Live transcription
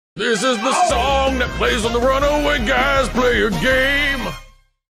This is the song that plays on the Runaway Guys play a game.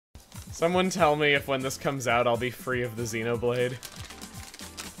 Someone tell me if when this comes out, I'll be free of the Xenoblade.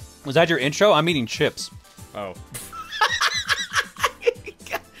 Was that your intro? I'm eating chips. Oh.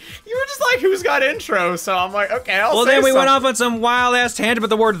 You were just like, who's got intro? So I'm like, okay, I'll say Well, then we something. went off on some wild-ass tangent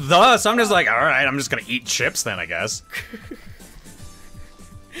with the word the, so I'm just like, all right, I'm just gonna eat chips then, I guess.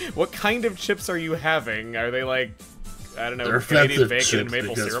 What kind of chips are you having? Are they like, I don't know, They're Canadian offensive bacon chips and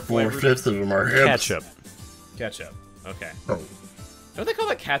maple because syrup flavored? 4/5 of them are hips. Ketchup. Ketchup. Okay. Oh. Don't they call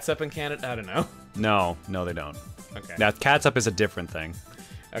that catsup in Canada? I don't know. No, they don't. Okay. That catsup is a different thing.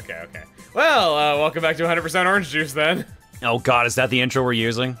 Okay. Well, welcome back to 100% Orange Juice then. Oh god, is that the intro we're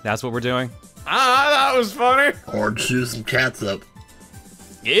using? That's what we're doing? Ah, that was funny. Orange juice and catsup.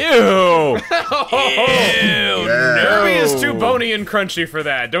 Ew! Ew, Yeah. Derby is too bony and crunchy for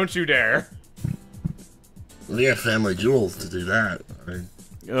that. Don't you dare. We have Family Jewels to do that. I mean,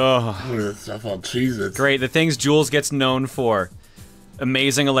 Ugh. look at this stuff on Cheez-Its. Great, the things Jules gets known for.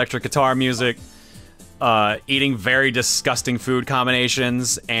 Amazing electric guitar music, eating very disgusting food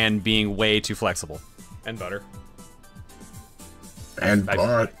combinations, and being way too flexible. And butter. And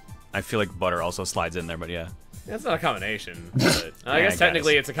butt. I feel like butter also slides in there, but yeah. That's not a combination. But I guess I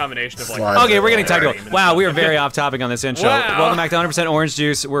technically guess. it's a combination of like. Slide. Okay, we're getting technical. Alright. Wow, we are very off topic on this intro. Wow. Welcome back to 100% Orange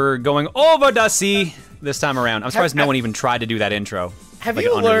Juice. We're going over the sea this time around. I'm surprised no one even tried to do that intro. Have like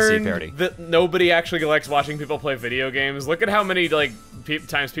you an Under the Sea learned parody. that nobody actually likes watching people play video games? Look at how many like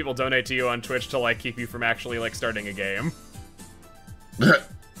times people donate to you on Twitch to like keep you from actually like starting a game.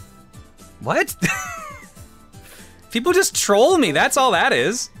 What? People just troll me, that's all that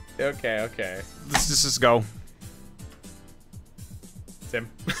is. Okay. Let's just go. Tim.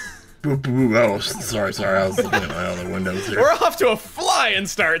 Boo, boo, boo. Oh, sorry. I was looking at my other windows here. We're off to a flying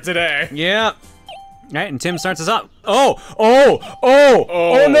start today. Yeah. All right, and Tim starts us up. Oh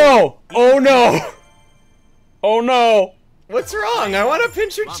no. What's wrong? I want to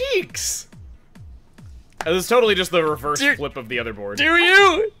pinch your cheeks. This is totally just the reverse flip of the other board. Do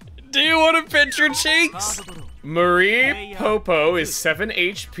you want to pinch your cheeks? Marie Popo is 7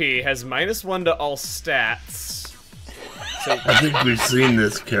 HP, has -1 to all stats. I think we've seen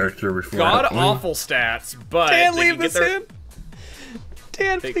this character before. God haven't we? awful stats, but Dan, they leave can get this their- in.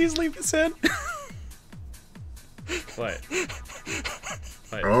 Dan, please leave this in. What?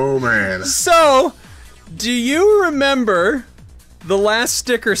 Oh man. So, do you remember the last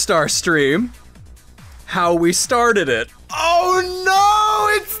Sticker Star stream? How we started it? Oh no!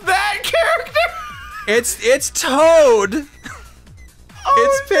 It's that character. It's Toad. Oh,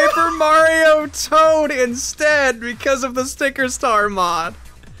 It's Paper Mario Toad instead because of the Sticker Star mod.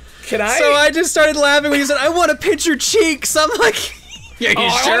 Can I? So I just started laughing when you said, "I want to pinch your cheeks." I'm like, "Yeah, you I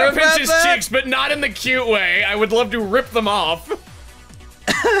sure want to pinch about his that?" cheeks, but not in the cute way. I would love to rip them off.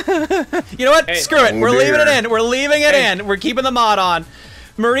 You know what? Hey. Screw it. Oh, We're leaving it dear. in. We're leaving it Hey. in. We're keeping the mod on.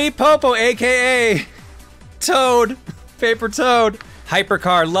 Marie Popo, aka Toad, Paper Toad.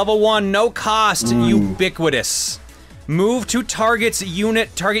 Hypercard, level 1, no cost, ubiquitous. Move to target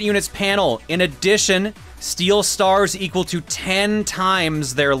unit's panel. In addition, steal stars equal to 10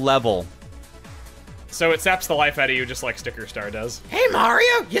 times their level. So it saps the life out of you just like Sticker Star does. Hey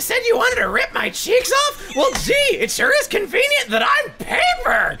Mario, you said you wanted to rip my cheeks off? Well gee, it sure is convenient that I'm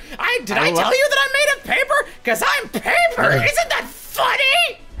paper! Did I tell you that I'm made of paper? Cause I'm paper! Isn't that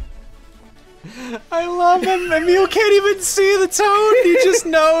funny? I love him. Emile can't even see the Toad. He just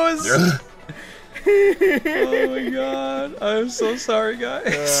knows. Oh my god. I'm so sorry, guys.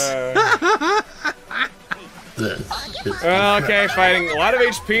 This is Okay, fighting a lot of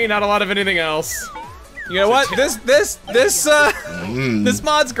HP, not a lot of anything else. You know what? This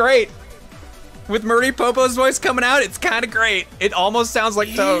mod's great. With Marie Popo's voice coming out, it's kind of great. It almost sounds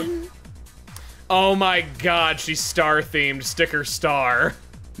like Toad. Oh my god, she's star-themed, Sticker Star.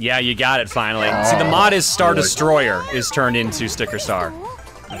 Yeah, you got it finally. See, the mod is Star Destroyer is turned into Sticker Star.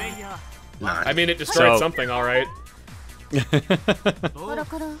 I mean, it destroyed So- something, alright.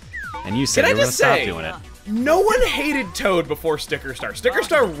 And you said Can I you were gonna just stop say- doing it. No one hated Toad before Sticker Star. Sticker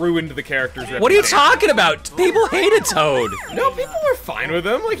Star ruined the character's reputation. What are you talking about? People hated Toad. No, people were fine with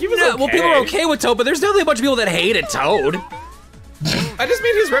him. Like, he was No, okay. well, people are okay with Toad, but there's definitely a bunch of people that hated Toad. I just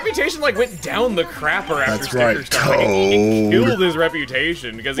mean his reputation, like, went down the crapper after That's Sticker right, Star. Like, it Toad. killed his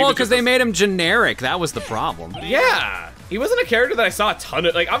reputation because he Well, was because just they a- made him generic. That was the problem. Yeah, he wasn't a character that I saw a ton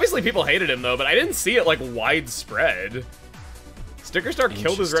of. Like, obviously people hated him though, but I didn't see it like widespread. Sticker Star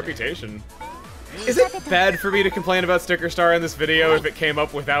killed his reputation. Is it bad for me to complain about Sticker Star in this video if it came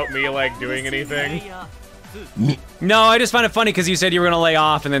up without me like doing anything? No, I just find it funny because you said you were gonna lay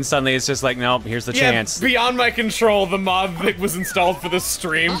off, and then suddenly it's just like, nope, here's the chance. Beyond my control, the mod that was installed for the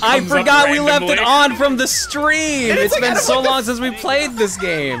stream I comes up forgot we left it randomly. on from the stream! It's like, been out of, so like, long since we played this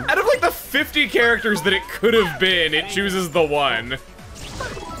game. Out of like the 50 characters that it could have been, it chooses the one.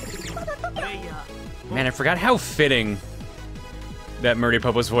 Man, I forgot how fitting that Murdy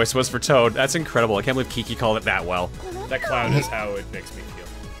Popo's voice was for Toad. That's incredible. I can't believe Kiki called it that well. That clown is how it makes me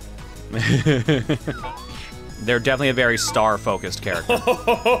feel. They're definitely a very star-focused character.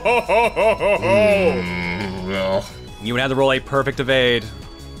 Well, You would have to roll a perfect evade.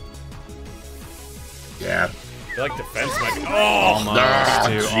 yeah. I feel like defense might be. Oh! Almost,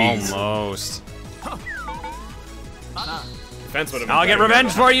 dude. jeez. Almost. Defense would have been I'll get better.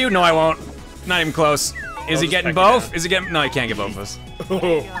 revenge for you. No, I won't. Not even close. Is he just getting back both? again. Is he getting? No, he can't get both of us.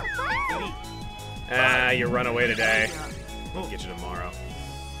 Ah, you run away today. I'll get you tomorrow.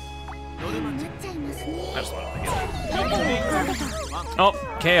 I just want to get you. Oh,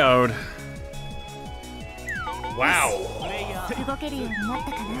 KO'd. Wow.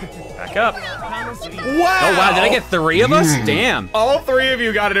 Back up. Wow! Oh wow, did I get 3 of us? Damn. All 3 of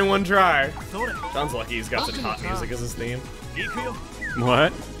you got it in one try. John's lucky he's got such hot music as his theme.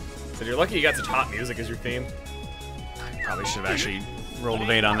 What? Said you're lucky you got such hot music as your theme. Probably should have actually rolled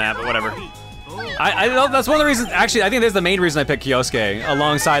evade on that, but whatever. I know that's one of the reasons. Actually, I think that's the main reason I picked Kyosuke,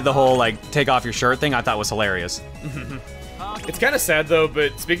 alongside the whole like take off your shirt thing. I thought was hilarious. It's kind of sad though,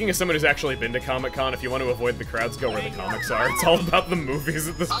 but speaking of someone who's actually been to Comic-Con, if you want to avoid the crowds, go where the comics are. It's all about the movies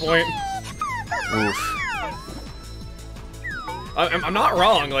at this point. Oof. I'm not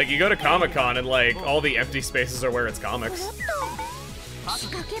wrong. Like you go to Comic-Con and like all the empty spaces are where it's comics. I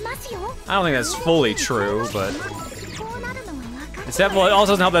don't think that's fully true, but it's definitely, it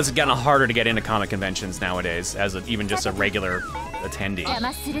also doesn't help that it's gotten harder to get into comic conventions nowadays, as even just a regular attendee.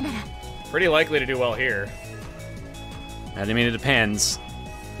 Pretty likely to do well here. I mean, it depends.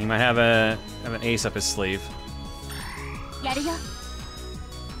 He might have an ace up his sleeve.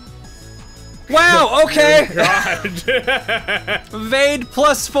 Wow, okay! God. Evade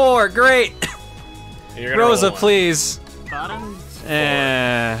 +4, great! You're gonna Rosa, roll one. please.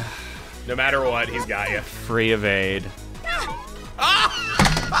 No matter what, he's got you. Free evade.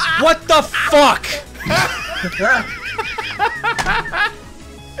 What the fuck?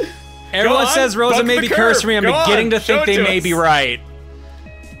 Everyone Go on, says Rosa buck may the be curve. cursed for me. I'm Go beginning on, to show think it they to may us. be right.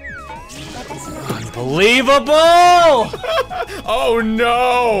 Unbelievable! Oh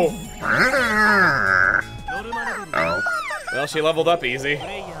no! Oh. Well, she leveled up easy.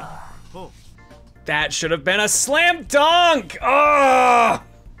 That should have been a slam dunk! Oh!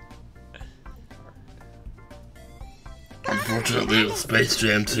 Unfortunately, it was Space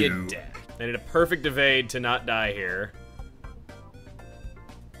Jam 2. I need a perfect evade to not die here.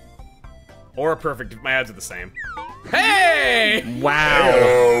 Or a perfect, my odds are the same. Hey! Wow.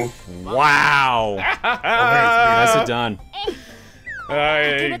 Oh. Wow. That's it done.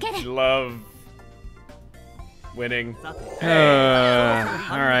 I love winning.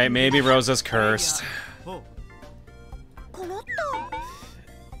 Alright, maybe Rosa's cursed.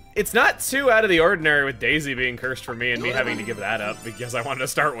 It's not too out of the ordinary with Daisy being cursed for me and me having to give that up because I wanted to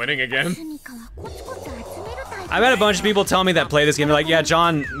start winning again. I've had a bunch of people tell me that play this game, they're like, yeah,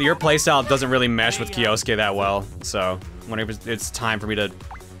 John, your playstyle doesn't really mesh with Kyosuke that well, so whenever it's time for me to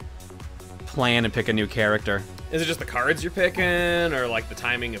plan and pick a new character. Is it just the cards you're picking, or like the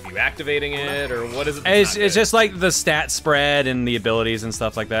timing of you activating it, or what is it? It's just like the stat spread and the abilities and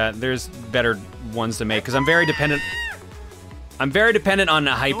stuff like that. There's better ones to make, because I'm very dependent on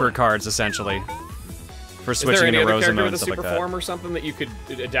hyper cards, essentially, for switching into Rosa mode and stuff like super that. form or something that you could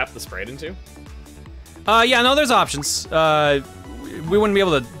adapt the sprite into? Yeah, no, there's options. We wouldn't be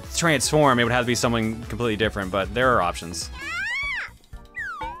able to transform. It would have to be something completely different, but there are options.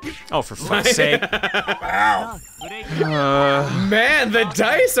 Oh, for fuck's sake. Wow. Man, the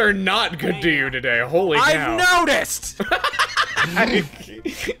dice are not good to you today. Holy cow. I've noticed!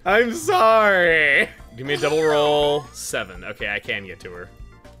 I'm sorry. Give me a double roll. 7. Okay, I can get to her.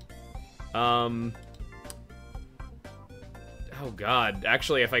 Oh god.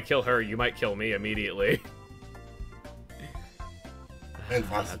 Actually, if I kill her, you might kill me immediately. And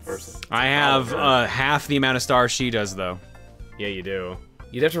vice versa. I have half the amount of stars she does, though. Yeah, you do.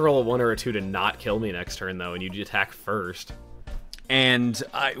 You'd have to roll a 1 or a 2 to not kill me next turn, though, and you'd attack first. And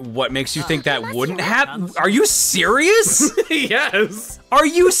what makes you think that wouldn't happen? Are you serious? Yes! Are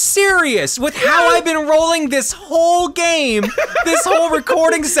you serious? With how I've been rolling this whole game, this whole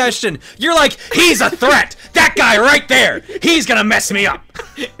recording session, you're like, he's a threat! That guy right there! He's gonna mess me up!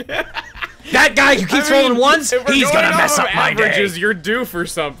 That guy who keeps rolling ones, if we're he's going gonna off mess of up my averages, day! you're due for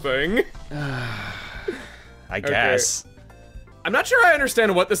something. I guess. I'm not sure I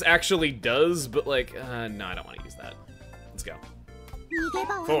understand what this actually does, but like, no, I don't want to use that. Let's go.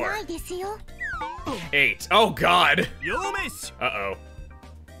 4. 8. Oh God. Uh-oh.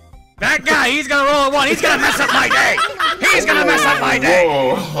 That guy, he's gonna roll a 1. He's gonna mess up my day. He's gonna mess up my day.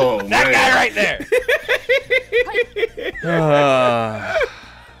 Whoa, That guy right there.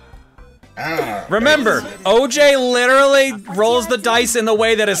 Remember, OJ literally rolls the dice in the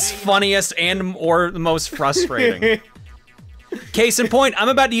way that is funniest and or the most frustrating. Case in point, I'm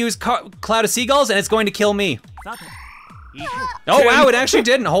about to use Cloud of Seagulls and it's going to kill me. Oh wow, it actually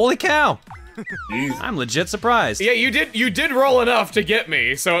didn't. Holy cow. I'm legit surprised. Yeah, you did roll enough to get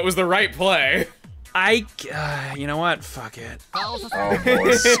me, so it was the right play. You know what? Fuck it. Oh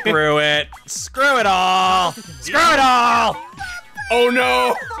boy. Screw it. Screw it all. Screw it all. Oh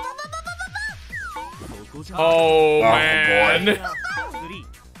no. Oh man. Boy.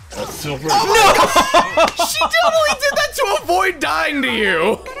 That's silver. No! She totally did that to avoid dying to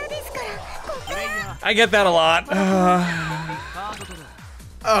you. I get that a lot.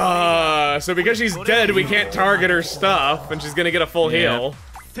 So because she's dead, we can't target her stuff, and she's gonna get a full heal.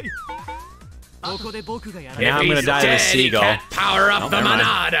 Now I'm gonna die to the seagull. Can't power up the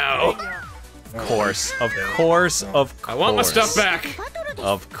Monado. Of course, of course, of course. I want my stuff back.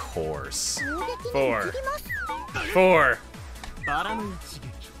 Of course. 4. 4.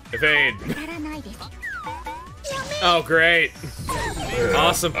 Evade. Oh, great.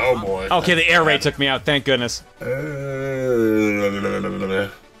 Awesome. Oh boy. Okay, the air raid took me out, thank goodness. You,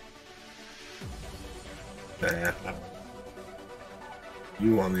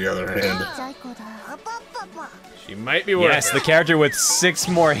 on the other hand. She might be worth Yes, it. the character with 6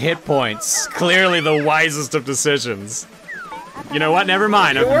 more hit points. Clearly the wisest of decisions. You know what? Never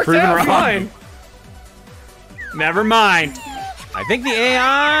mind. I've been worked proven out wrong. fine. Never mind. I think the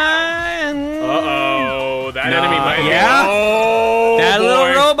AI. Uh-oh. That enemy might yeah? be. Oh, That boy.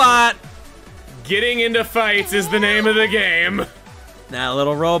 little robot. Getting into fights is the name of the game. That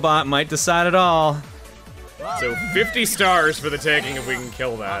little robot might decide it all. So 50 stars for the taking if we can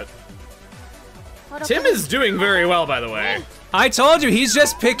kill that. Tim is doing very well, by the way. I told you, he's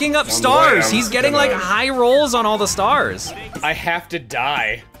just picking up stars. He's getting like high rolls on all the stars. I have to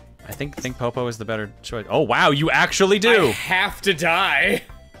die. I think Popo is the better choice. Oh wow, you actually I do. have to die.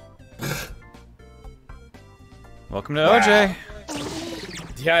 Welcome to OJ.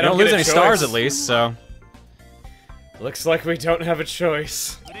 Yeah, I You don't don't lose get a any choice. stars at least, so. Looks like we don't have a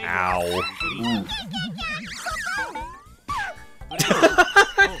choice. Ow.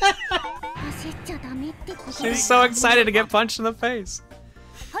 She's so excited to get punched in the face.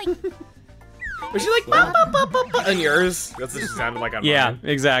 Was she like, bah, bah, bah, bah, bah, and yours? That's what she sounded like on Yeah, mine.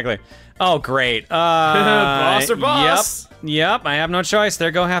 exactly. Oh, great. Boss or boss? Yep, I have no choice. There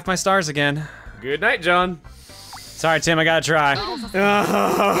go half my stars again. Good night, John. Sorry, Tim, I gotta try.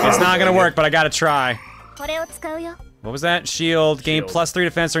 It's not gonna work, but I gotta try. What was that? Shield. Gain Shield. +3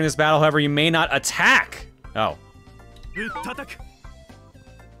 defense during this battle, however, you may not attack. Oh.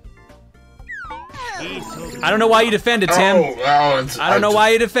 I don't know why you defended, Tim. I don't know why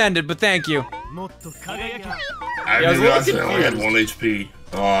you defended, but thank you. I was a knew little I only had 1 HP.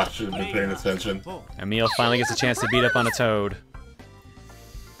 Oh, I should have been paying attention. Emile finally gets a chance to beat up on a toad.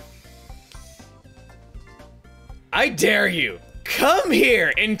 I dare you. Come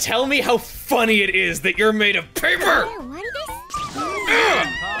here and tell me how funny it is that you're made of paper.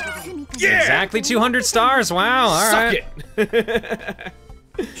 Yeah. Exactly 200 stars. Wow. All Suck right. it.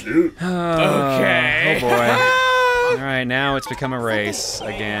 Shoot. Okay. Oh boy. All right, now it's become a race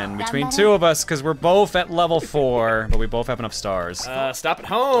again between 2 of us because we're both at level 4, but we both have enough stars. Stop at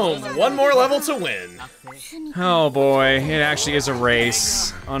home. 1 more level to win. Oh boy, it actually is a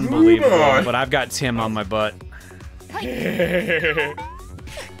race. Unbelievable. But I've got Tim on my butt.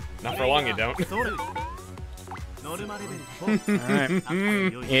 Not for long, you don't. Alright.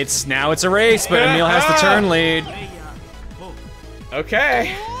 It's a race, but Emile has the turn lead.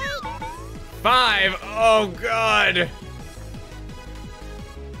 Okay. 5. Oh god.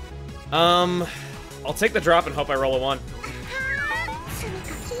 I'll take the drop and hope I roll a 1.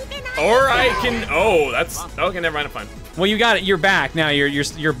 Or I can. Oh, that's okay. Never mind. I'm fine. Well, you got it. You're back now.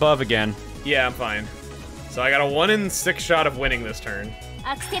 You're above again. Yeah, I'm fine. So I got a 1 in 6 shot of winning this turn.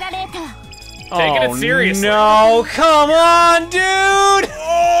 Taking it seriously. No, come on, dude!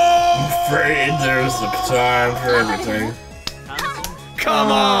 I'm afraid there's a time for everything.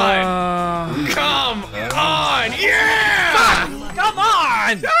 Come on! Come on! Yeah! Come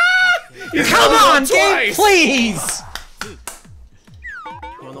on! He's Come rolled on, game, twice. please!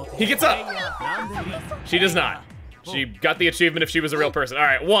 He gets up. She does not. She got the achievement if she was a real person. All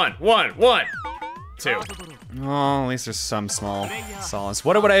right, 1, 1, 1, 2. Oh, at least there's some small solace.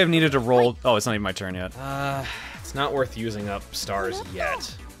 What would I have needed to roll? Oh, it's not even my turn yet. It's not worth using up stars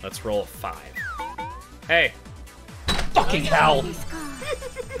yet. Let's roll a 5. Hey. Fucking hell.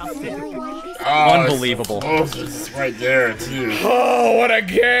 Unbelievable. Oh, it's right there, too. Oh, what a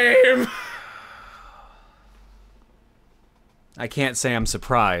game. I can't say I'm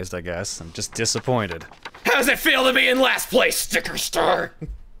surprised, I guess. I'm just disappointed. How does it feel to be in last place, Sticker Star?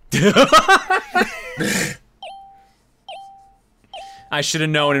 I should have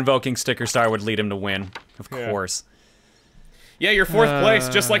known invoking Sticker Star would lead him to win. Of course. Yeah, you're 4th place,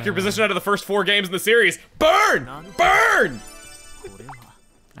 just like your position out of the first 4 games in the series. Burn! Burn!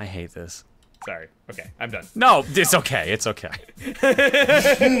 I hate this. Sorry. Okay, I'm done. No, it's okay. It's okay.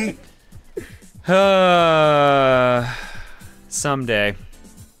 Someday.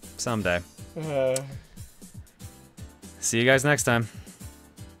 Someday. See you guys next time.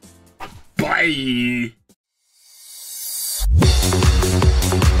 Bye!